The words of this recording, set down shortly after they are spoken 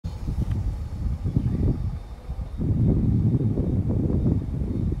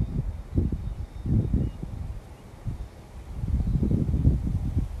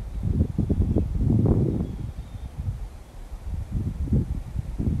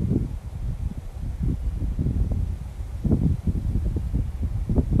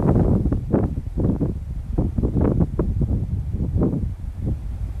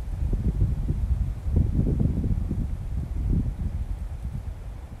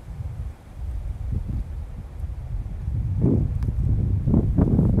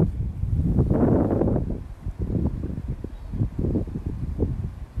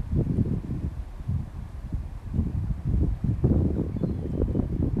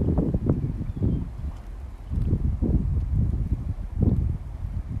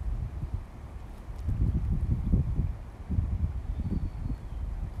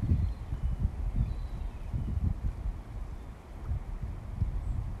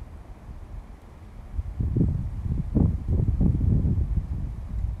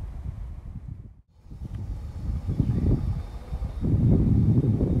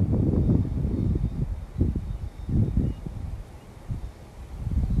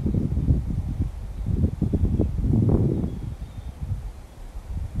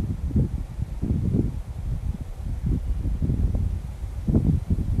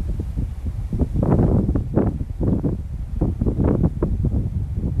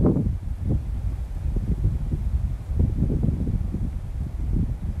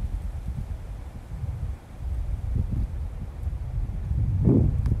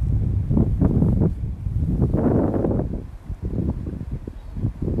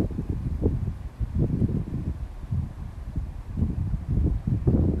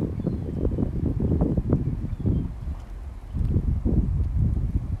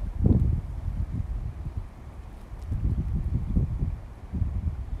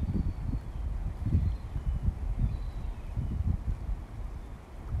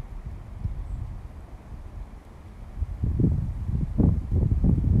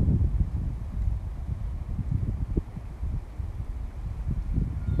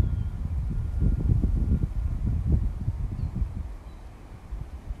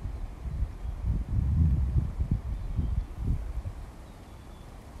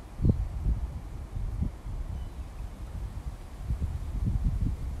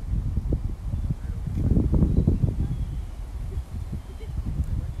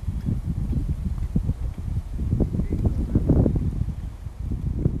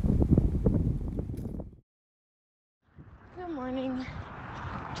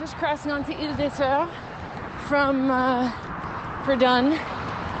Just crossing onto Ile des Sœurs from Verdun.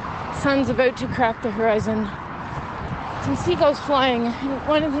 Sun's about to crack the horizon. Some seagulls flying. And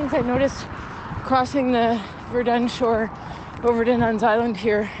one of the things I noticed crossing the Verdun shore over to Nuns Island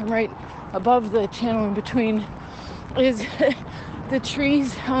here, and right above the channel in between, is the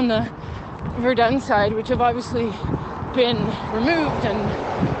trees on the Verdun side, which have obviously been removed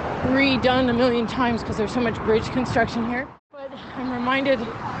and redone a million times because there's so much bridge construction here. But I'm reminded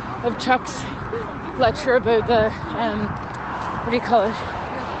of Chuck's lecture about the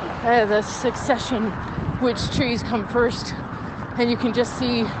the succession, which trees come first, and you can just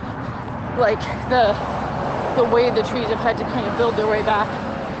see like the way the trees have had to kind of build their way back.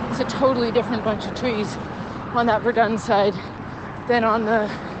 It's a totally different bunch of trees on that Verdun side than on the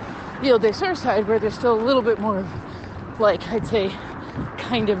Ile des Sœurs side, where there's still a little bit more of, like, I'd say,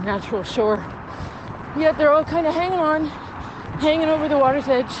 kind of natural shore. Yet they're all kind of hanging over the water's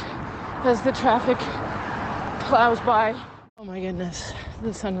edge as the traffic plows by. Oh my goodness,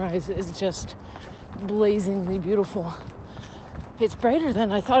 the sunrise is just blazingly beautiful. It's brighter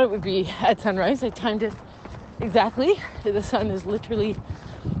than I thought it would be at sunrise. I timed it exactly. The sun is literally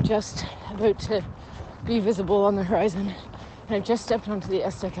just about to be visible on the horizon. And I've just stepped onto the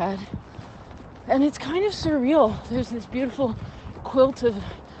Estacade. And it's kind of surreal. There's this beautiful quilt of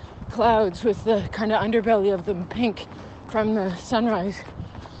clouds with the kind of underbelly of them pink from the sunrise.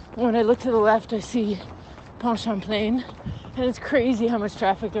 When I look to the left, I see Pont Champlain, and it's crazy how much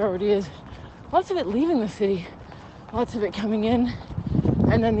traffic there already is. Lots of it leaving the city, lots of it coming in,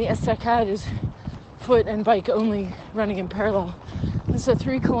 and then the Estacade is foot and bike only, running in parallel. This is a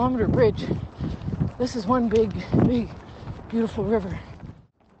 3-kilometer bridge. This is one big, beautiful river.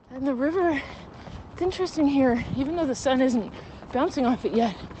 And the river, it's interesting here, even though the sun isn't bouncing off it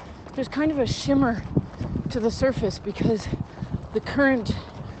yet, there's kind of a shimmer to the surface because the current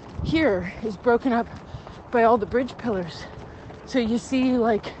here is broken up by all the bridge pillars. So you see,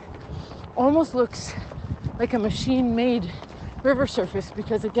 like, almost looks like a machine-made river surface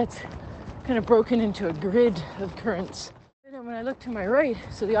because it gets kind of broken into a grid of currents. And then when I look to my right,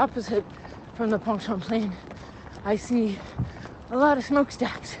 so the opposite from the Pont Champlain, I see a lot of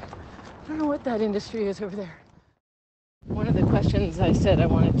smokestacks. I don't know what that industry is over there. One of the questions I said I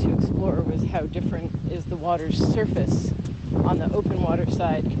wanted to explore was how different is the water's surface on the open water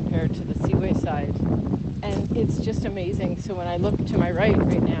side compared to the Seaway side. And it's just amazing. So when I look to my right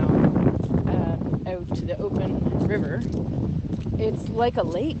now, out to the open river, it's like a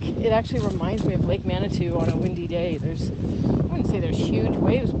lake. It actually reminds me of Lake Manitou on a windy day. I wouldn't say there's huge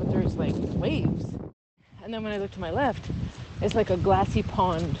waves, but there's like waves. And then when I look to my left, it's like a glassy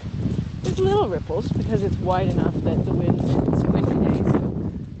pond. There's little ripples because it's wide enough that it's a windy day, so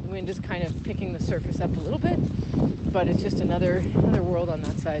the wind is kind of picking the surface up a little bit, but it's just another world on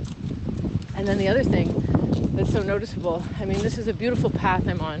that side. And then the other thing that's so noticeable, I mean, this is a beautiful path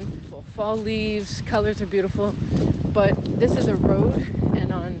I'm on. Fall leaves, colors are beautiful, but this is a road,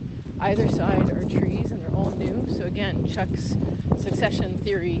 and on either side are trees, and they're all new. So again, Chuck's succession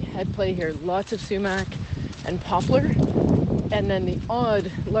theory at play here. Lots of sumac and poplar, and then the odd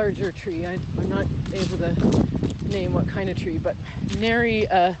larger tree. I'm not able to name what kind of tree, but nary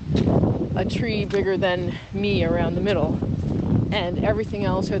a tree bigger than me around the middle. And everything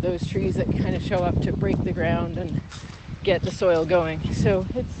else are those trees that kind of show up to break the ground and get the soil going. So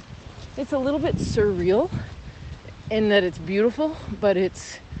it's a little bit surreal in that it's beautiful, but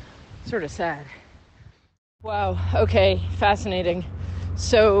it's sort of sad. Wow, okay, fascinating.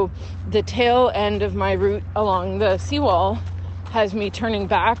 So the tail end of my route along the seawall has me turning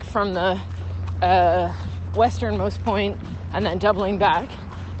back from the westernmost point and then doubling back.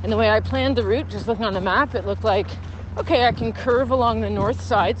 And the way I planned the route, just looking on the map, it looked like, okay, I can curve along the north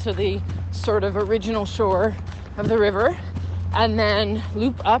side, so the sort of original shore of the river, and then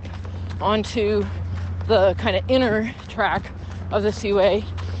loop up onto the kind of inner track of the Seaway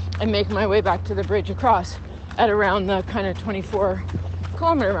and make my way back to the bridge across at around the kind of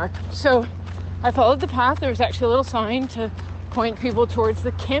 24-kilometer mark. So I followed the path. There was actually a little sign to point people towards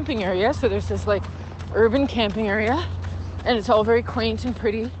the camping area. So there's this like urban camping area, and it's all very quaint and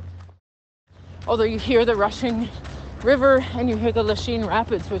pretty. Although you hear the rushing river and you hear the Lachine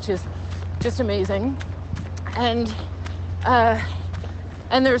Rapids, which is just amazing. And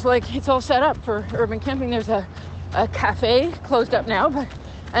there's like, it's all set up for urban camping. There's a cafe closed up now,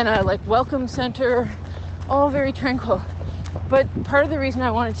 and a like welcome center, all very tranquil. But part of the reason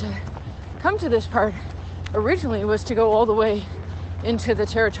I wanted to come to this part originally was to go all the way into the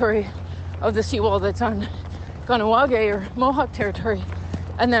territory of the seawall that's on Kahnawake or Mohawk territory.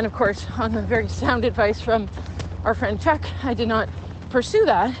 And then, of course, on the very sound advice from our friend Chuck, I did not pursue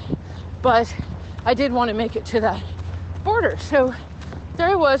that, but I did want to make it to that border. So there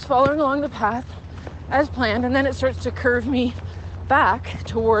I was following along the path as planned, and then it starts to curve me back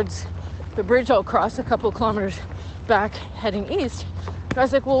towards the bridge I'll cross a couple kilometers back heading east. But I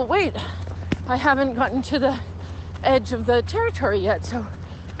was like, well, wait, I haven't gotten to the edge of the territory yet, so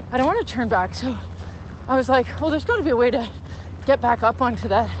I don't want to turn back. So I was like, well, there's got to be a way to get back up onto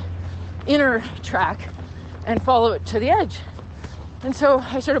that inner track and follow it to the edge. And so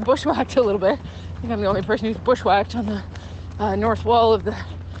I sort of bushwhacked a little bit. I think I'm the only person who's bushwhacked on the north wall of the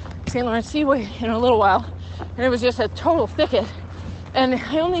St. Lawrence Seaway in a little while. And it was just a total thicket. And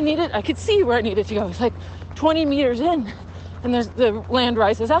I could see where I needed to go. It's like 20 meters in, and the land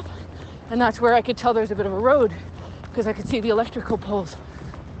rises up. And that's where I could tell there's a bit of a road, because I could see the electrical poles.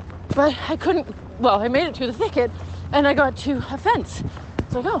 But I made it through the thicket, and I got to a fence.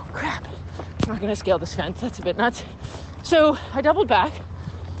 It's like, oh, crap. I'm not going to scale this fence. That's a bit nuts. So I doubled back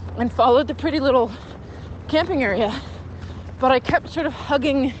and followed the pretty little camping area. But I kept sort of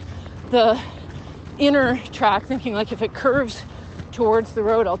hugging the inner track, thinking like if it curves towards the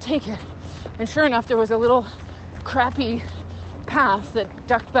road, I'll take it. And sure enough, there was a little crappy path that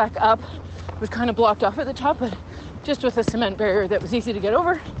ducked back up. It was kind of blocked off at the top, but just with a cement barrier that was easy to get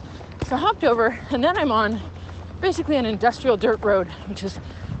over. So I hopped over, and then I'm on basically an industrial dirt road, which is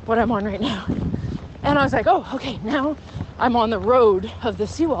what I'm on right now. And I was like, oh, okay, now I'm on the road of the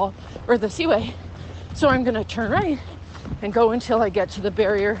seawall, or the Seaway. So I'm going to turn right and go until I get to the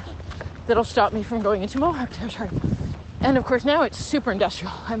barrier that'll stop me from going into Mohawk territory. And of course, now it's super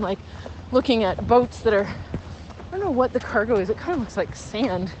industrial. I'm like looking at boats that are, I don't know what the cargo is. It kind of looks like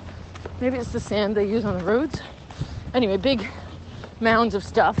sand. Maybe it's the sand they use on the roads. Anyway, big mounds of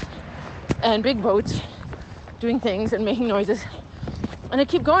stuff and big boats doing things and making noises. And I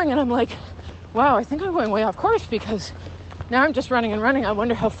keep going, and I'm like, wow, I think I'm going way off course, because now I'm just running and running. I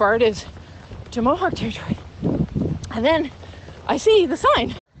wonder how far it is to Mohawk territory. And then I see the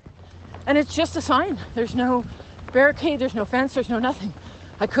sign, and it's just a sign. There's no barricade, there's no fence, there's no nothing.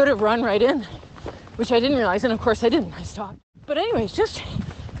 I could have run right in, which I didn't realize, and of course I didn't. I stopped. But anyway, it's just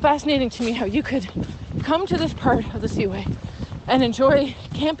fascinating to me how you could come to this part of the Seaway and enjoy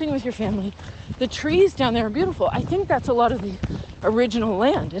camping with your family. The trees down there are beautiful. I think that's a lot of the original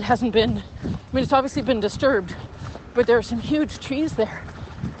land. It hasn't been, it's obviously been disturbed, but there are some huge trees there.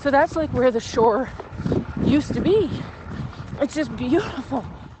 So that's like where the shore used to be. It's just beautiful.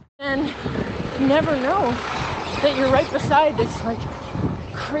 And you never know that you're right beside this like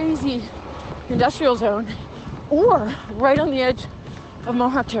crazy industrial zone, or right on the edge of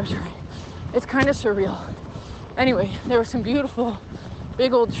Mohawk territory. It's kind of surreal. Anyway, there were some beautiful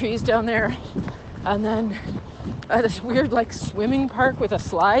big old trees down there, and then this weird like swimming park with a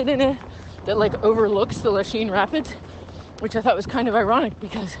slide in it that like overlooks the Lachine Rapids, which I thought was kind of ironic,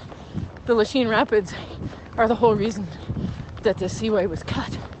 because the Lachine Rapids are the whole reason that the Seaway was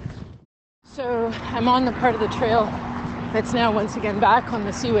cut. So I'm on the part of the trail that's now once again back on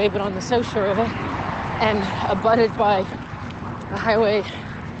the Seaway, but on the south shore of it, and abutted by a highway.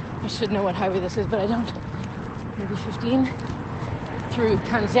 I should know what highway this is, but I don't. Maybe 15 through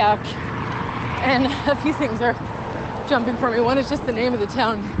Candiac. And a few things are jumping for me. One is just the name of the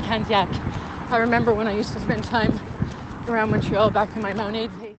town, Candiac. I remember when I used to spend time around Montreal back in my Mount Aid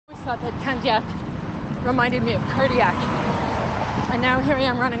days, I always thought that Candiac reminded me of cardiac. And now here I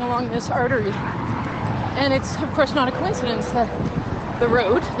am running along this artery. And it's, of course, not a coincidence that the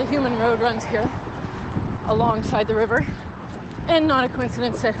road, the human road, runs here alongside the river. And not a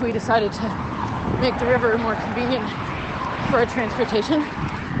coincidence that we decided to make the river more convenient for our transportation.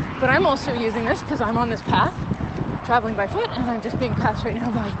 But I'm also using this because I'm on this path, traveling by foot, and I'm just being passed right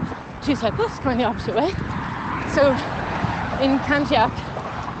now by two cyclists going the opposite way. So in Candiac,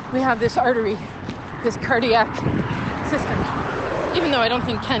 we have this artery, this cardiac system. Even though I don't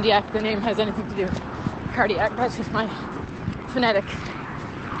think Candiac, the name, has anything to do with cardiac, that's just my phonetic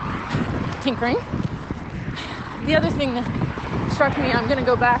tinkering. The other thing that struck me, I'm going to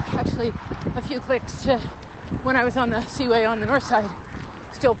go back actually a few clicks to when I was on the Seaway on the north side,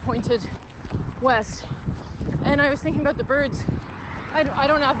 still pointed west. And I was thinking about the birds. I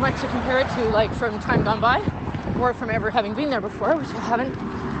don't have much to compare it to, like from time gone by, or from ever having been there before, which I haven't.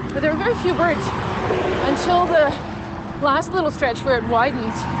 But there were very few birds until the last little stretch where it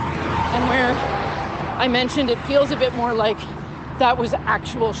widens, and where I mentioned it feels a bit more like that was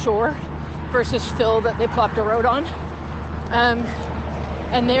actual shore versus fill that they plopped a road on.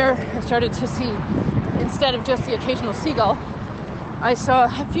 And there I started to see, instead of just the occasional seagull, I saw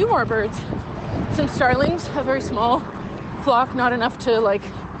a few more birds, some starlings, a very small flock, not enough to like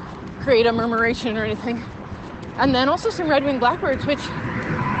create a murmuration or anything, And then also some red-winged blackbirds, which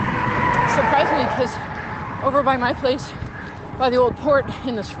surprised me because over by my place, by the old port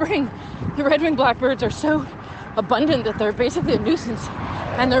in the spring, the red-winged blackbirds are so abundant that they're basically a nuisance.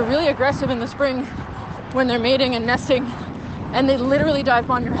 And they're really aggressive in the spring when they're mating and nesting. And they literally dive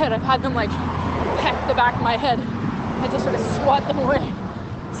on your head. I've had them like peck the back of my head. I just sort of swat them away.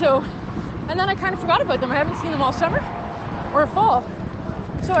 So, and then I kind of forgot about them. I haven't seen them all summer or fall.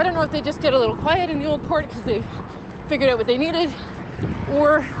 So I don't know if they just get a little quiet in the old port because they figured out what they needed,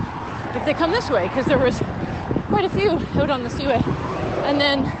 or if they come this way, because there was quite a few out on the Seaway. And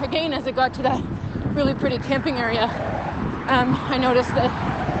then again, as it got to that really pretty camping area, I noticed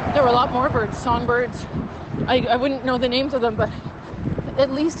that there were a lot more birds, songbirds. I wouldn't know the names of them, but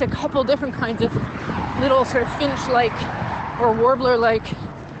at least a couple different kinds of little sort of finch-like or warbler-like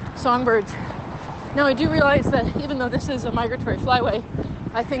songbirds. Now I do realize that even though this is a migratory flyway,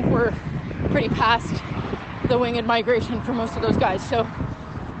 I think we're pretty past the winged migration for most of those guys. So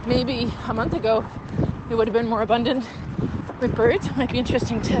maybe a month ago it would have been more abundant with birds. Might be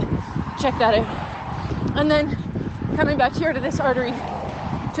interesting to check that out. And then coming back here to this artery,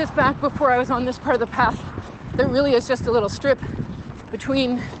 just back before I was on this part of the path, there really is just a little strip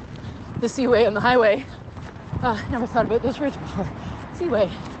between the Seaway and the highway. Never thought about those words before. Seaway,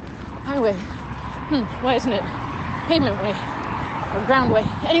 highway. Why isn't it pavement way or ground way?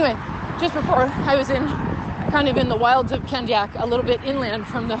 Anyway, just before I was kind of in the wilds of Candiac, a little bit inland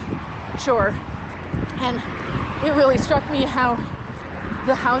from the shore. And it really struck me how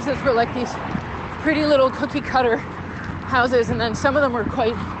the houses were like these pretty little cookie cutter houses. And then some of them were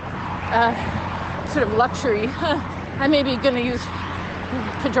quite sort of luxury. I may be going to use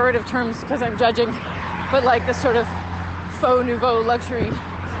pejorative terms because I'm judging, but like the sort of faux nouveau luxury,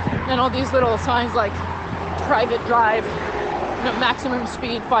 and all these little signs like private drive, maximum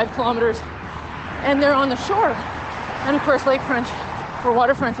speed 5 kilometers, and they're on the shore. And of course lakefront or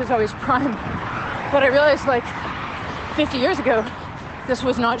waterfront is always prime, but I realized like 50 years ago this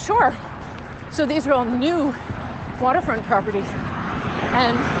was not shore. So these are all new waterfront properties,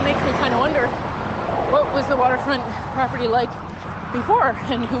 and it makes me kind of wonder, what was the waterfront property like before,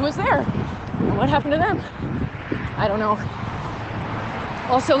 and who was there, and what happened to them? I don't know.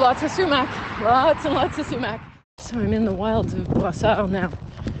 Also lots of sumac, lots and lots of sumac. So I'm in the wilds of Boissal now,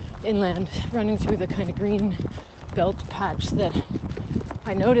 inland, running through the kind of green belt patch that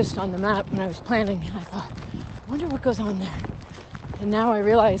I noticed on the map when I was planning. I thought, I wonder what goes on there. And now I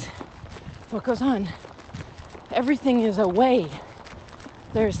realize what goes on. Everything is a way.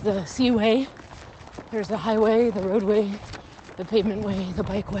 There's the Seaway, there's the highway, the roadway, the pavement way, the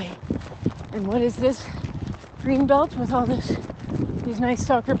bike way. And what is this green belt with all these nice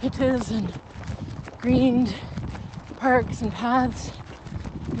soccer pitches and greened parks and paths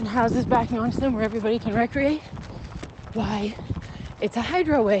and houses backing onto them where everybody can recreate? Why, it's a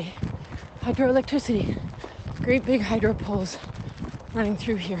hydroway, hydroelectricity, great big hydro poles running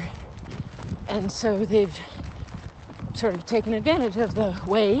through here. And so they've sort of taken advantage of the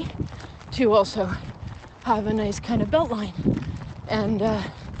way to also have a nice kind of belt line and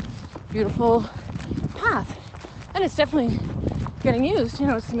beautiful path. And it's definitely getting used. You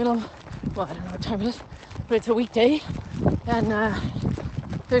know, it's the middle, well, I don't know what time it is, but it's a weekday, and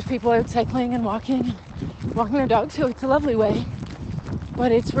there's people out cycling and walking their dogs, so it's a lovely way.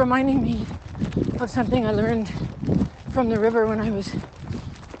 But it's reminding me of something I learned from the river when I was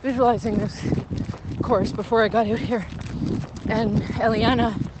visualizing this course before I got out here. And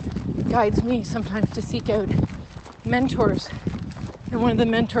Eliana guides me sometimes to seek out mentors. And one of the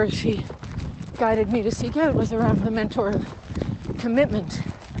mentors she guided me to seek out was around the mentor of commitment.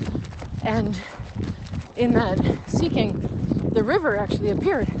 And in that seeking, the river actually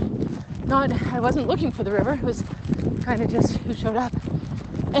appeared. I wasn't looking for the river, it was kind of just who showed up.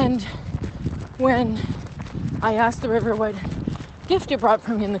 And when I asked the river what gift it brought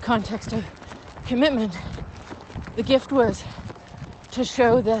for me in the context of commitment, the gift was to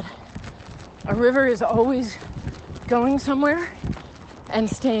show that a river is always going somewhere and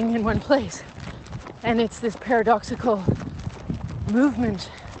staying in one place. And it's this paradoxical movement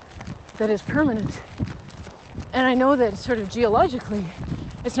that is permanent. And I know that sort of geologically,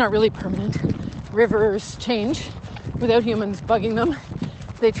 it's not really permanent. Rivers change without humans bugging them.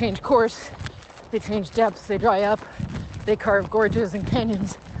 They change course, they change depth, they dry up, they carve gorges and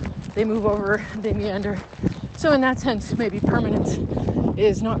canyons, they move over, they meander. So in that sense, maybe permanence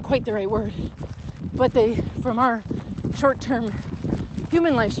is not quite the right word. But they, from our short-term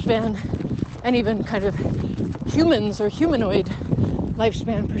human lifespan, and even kind of humans or humanoid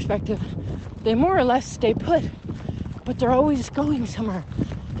lifespan perspective, they more or less stay put, but they're always going somewhere.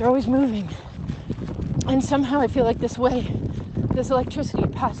 They're always moving. And somehow I feel like this way, this electricity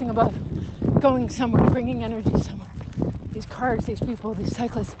passing above, going somewhere, bringing energy somewhere. These cars, these people, these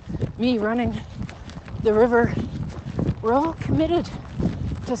cyclists, me running, the river, we're all committed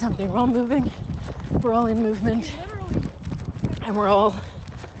to something. We're all moving, we're all in movement, and we're all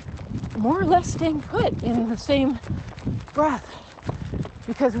more or less staying put in the same breath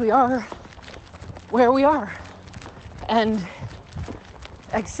because we are where we are. And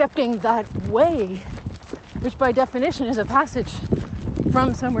accepting that way, which by definition is a passage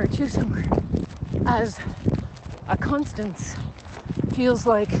from somewhere to somewhere, as a constance, feels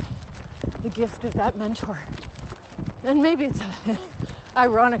like the gift of that mentor. And maybe it's an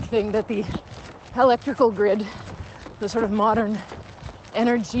ironic thing that the electrical grid, the sort of modern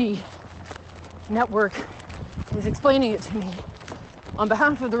energy network, is explaining it to me on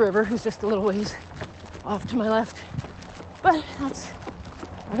behalf of the river, who's just a little ways off to my left. But that's,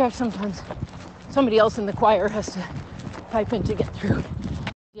 I guess sometimes somebody else in the choir has to pipe in to get through.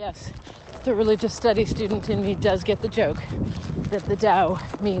 Yes, the religious studies student in me does get the joke that the Tao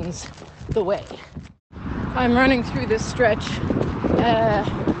means the way. I'm running through this stretch.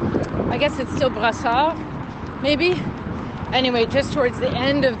 I guess it's still Brassard, maybe? Anyway, just towards the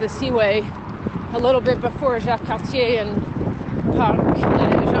end of the Seaway, a little bit before Jacques Cartier and Parc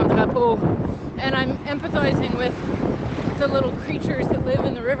Jean Drapeau. And I'm empathizing with the little creatures that live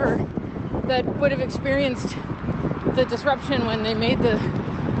in the river that would have experienced the disruption when they made the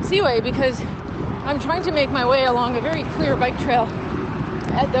Seaway, because I'm trying to make my way along a very clear bike trail.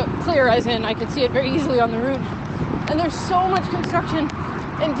 Clear as in I could see it very easily on the route. And there's so much construction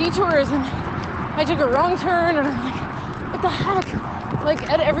and detours, and I took a wrong turn and I'm like, what the heck? Like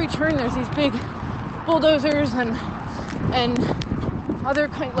at every turn there's these big bulldozers and other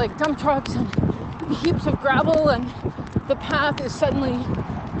kind like dump trucks and heaps of gravel, and the path is suddenly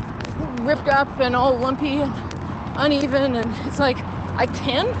ripped up and all lumpy and uneven, and it's like I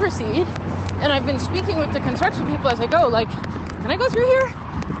can proceed, and I've been speaking with the construction people as I go, like, can I go through here?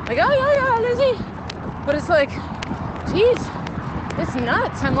 Like, oh yeah, Lizzie. But it's like, geez, it's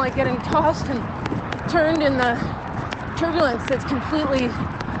nuts. I'm like getting tossed and turned in the turbulence that's completely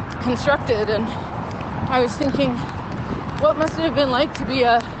constructed. And I was thinking, what must it have been like to be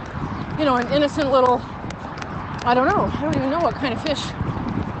an innocent little, I don't even know what kind of fish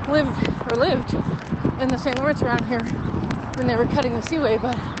lived in the St. Lawrence around here when they were cutting the Seaway,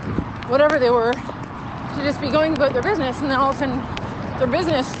 but whatever they were, to just be going about their business, and then all of a sudden their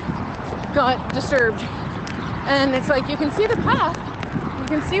business got disturbed. And it's like you can see the path, you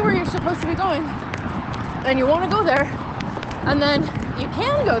can see where you're supposed to be going, and you want to go there, and then you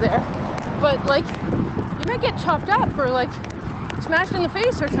can go there, but like you might get chopped up or like smashed in the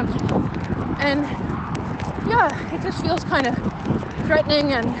face or something. And yeah, it just feels kind of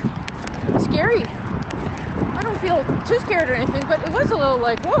threatening and scary. I don't feel too scared or anything, but it was a little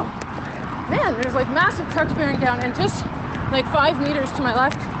like, whoa, man, there's like massive trucks bearing down, and just like 5 meters to my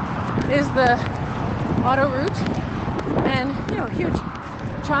left is the auto route, and huge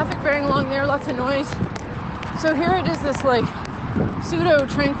traffic bearing along there, lots of noise. So here it is, this like pseudo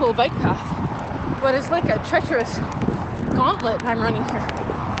tranquil bike path, but it's like a treacherous gauntlet I'm running here.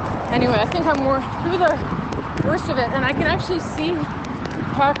 Anyway, I think I'm more through the worst of it, and I can actually see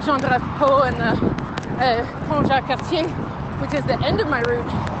Parc Jean Drapeau and the Pont Jacques Cartier, which is the end of my route.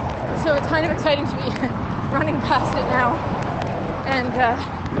 So it's kind of exciting to be running past it now. And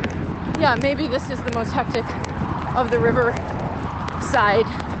yeah, maybe this is the most hectic of the river side,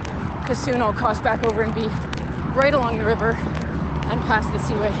 because soon I'll cross back over and be right along the river and past the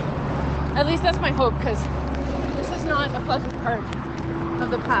Seaway. At least that's my hope, because this is not a pleasant part of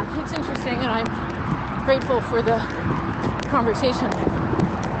the path. It's interesting, and I'm grateful for the conversation,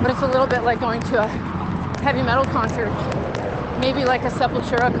 but it's a little bit like going to a heavy metal concert, maybe like a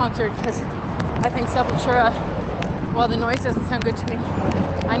Sepultura concert, because I think Sepultura, while the noise doesn't sound good to me,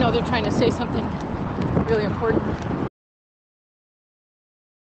 I know they're trying to say something really important.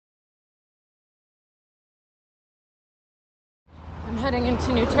 I'm heading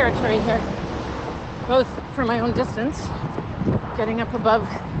into new territory here, both for my own distance, getting up above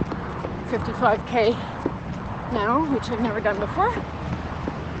 55k now, which I've never done before,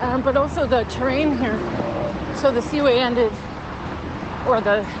 but also the terrain here. So the Seaway ended, or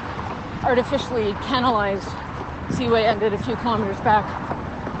the artificially canalized Seaway ended a few kilometers back.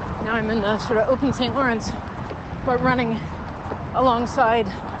 Now I'm in the sort of open St. Lawrence, but running alongside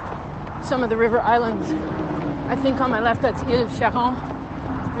some of the river islands. I think on my left that's Ile Charon,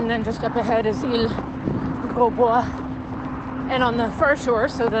 and then just up ahead is Ile Grosbois. And on the far shore,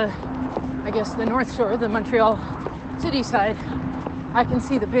 so I guess the north shore, the Montreal city side, I can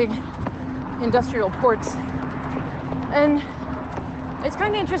see the big industrial ports. And it's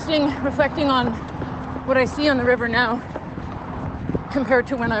kind of interesting reflecting on what I see on the river now compared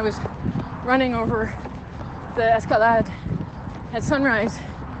to when I was running over the Escalade at sunrise,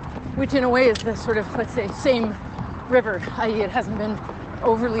 which in a way is the sort of, let's say, same river, i.e. it hasn't been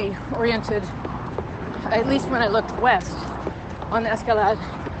overly oriented, at least when I looked west on the Escalade.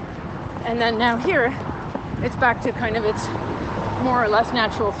 And then now here, it's back to kind of its more or less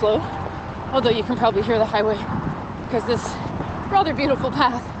natural flow, although you can probably hear the highway, because this rather beautiful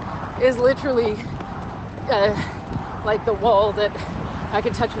path is literally like the wall that I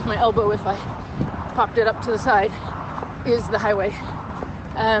could touch with my elbow if I popped it up to the side is the highway.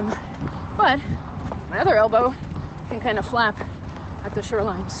 But my other elbow can kind of flap at the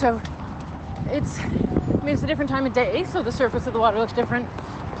shoreline. So it's a different time of day, so the surface of the water looks different.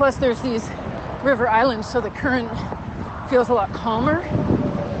 Plus there's these river islands, so the current feels a lot calmer.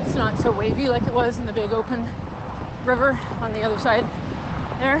 It's not so wavy like it was in the big open river on the other side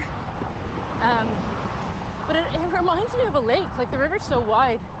there. But it reminds me of a lake. Like, the river's so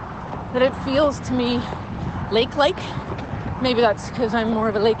wide that it feels to me lake-like. Maybe that's because I'm more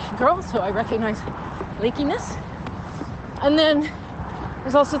of a lake girl, so I recognize lakiness. And then I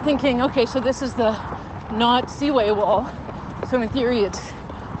was also thinking, okay, so this is the not Seaway wall. So in theory, it's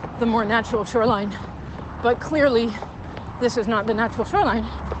the more natural shoreline. But clearly, this is not the natural shoreline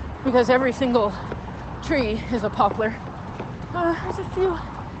because every single tree is a poplar. There's a few,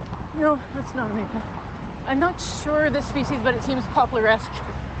 no, that's not a maple. I'm not sure this species, but it seems poplar-esque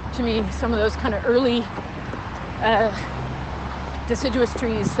to me. Some of those kind of early deciduous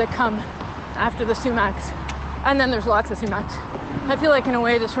trees that come after the sumacs. And then there's lots of sumacs. I feel like in a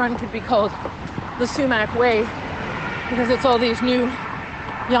way this run could be called the Sumac Way because it's all these new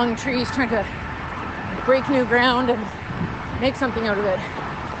young trees trying to break new ground and make something out of it.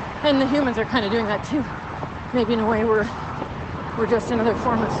 And the humans are kind of doing that too. Maybe in a way we're just another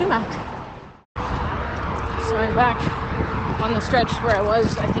form of sumac. So I'm back on the stretch where I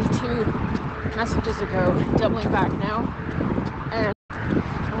was, I think, 2 messages ago, doubling back now. And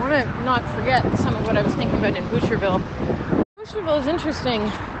I want to not forget some of what I was thinking about in Boucherville. Boucherville is interesting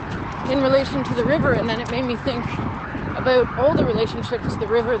in relation to the river, and then it made me think about all the relationships to the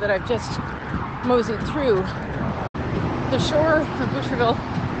river that I've just moseyed through. The shore of Boucherville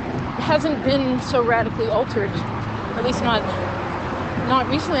hasn't been so radically altered, at least not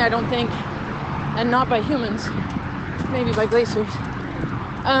recently, I don't think, and not by humans, maybe by glaciers.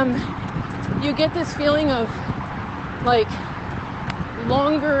 You get this feeling of like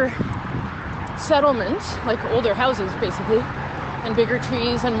longer settlements, like older houses basically, and bigger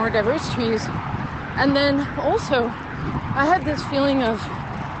trees and more diverse trees. And then also I had this feeling of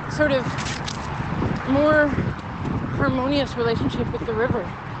sort of more harmonious relationship with the river.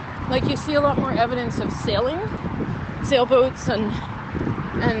 Like, you see a lot more evidence of sailing, sailboats and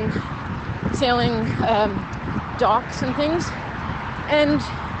sailing docks and things. And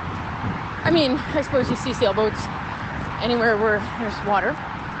I mean, I suppose you see sailboats anywhere where there's water,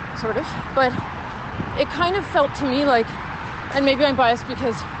 sort of. But it kind of felt to me like, and maybe I'm biased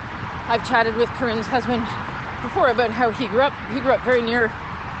because I've chatted with Corinne's husband before about how he grew up. He grew up very near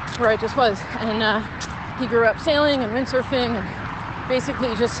where I just was. And he grew up sailing and windsurfing and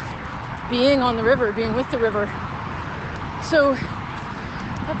basically just being on the river, being with the river. So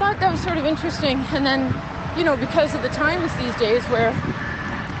I thought that was sort of interesting. And then, you know, because of the times these days where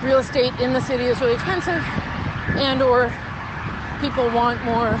real estate in the city is really expensive and or people want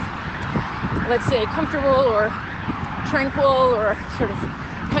more, let's say, comfortable or tranquil or sort of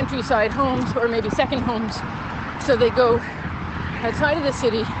countryside homes or maybe second homes, so they go outside of the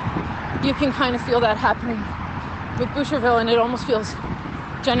city, you can kind of feel that happening with Boucherville, and it almost feels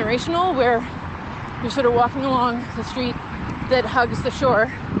generational, where you're sort of walking along the street that hugs the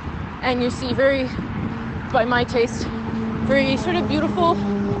shore and you see very, by my taste, very sort of beautiful,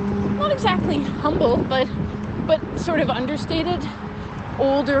 not exactly humble, but sort of understated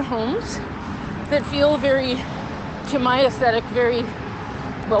older homes that feel very, to my aesthetic, very,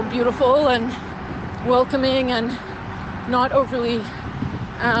 well, beautiful and welcoming and not overly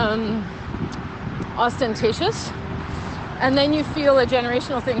ostentatious. And then you feel a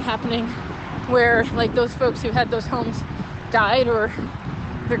generational thing happening where, like, those folks who had those homes died or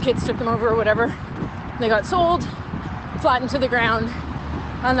their kids took them over or whatever. They got sold, flattened to the ground,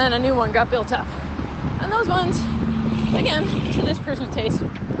 and then a new one got built up. And those ones, again, to this person's taste,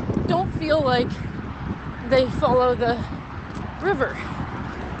 don't feel like they follow the river.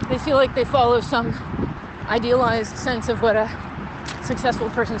 They feel like they follow some idealized sense of what a successful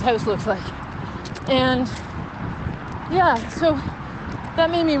person's house looks like. And yeah, so that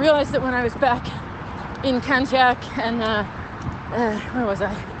made me realize that when I was back in Candiac and where was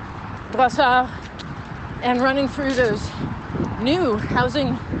I? Brassard, and running through those new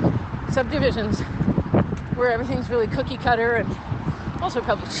housing subdivisions where everything's really cookie cutter and also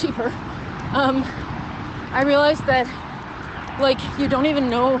probably cheaper, I realized that like you don't even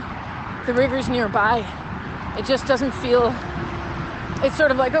know the rivers nearby. It just doesn't feel, it's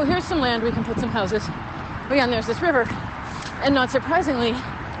sort of like, oh, here's some land, we can put some houses. Oh yeah, and there's this river. And not surprisingly,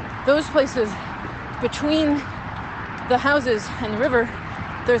 those places between the houses and the river,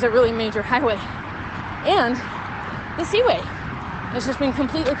 there's a really major highway. And the Seaway has just been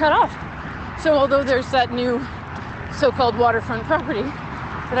completely cut off. So although there's that new so-called waterfront property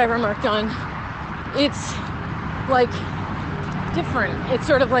that I remarked on, it's like different. It's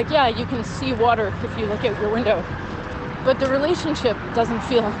sort of like, yeah, you can see water if you look out your window, but the relationship doesn't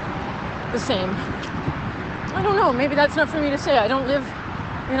feel the same. I don't know, maybe that's not for me to say. I don't live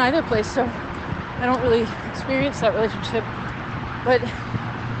in either place, so I don't really experience that relationship. But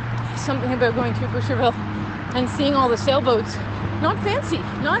something about going through Boucherville and seeing all the sailboats, not fancy,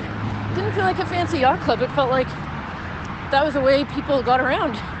 didn't feel like a fancy yacht club. It felt like that was the way people got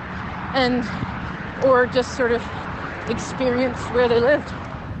around and or just sort of experienced where they lived.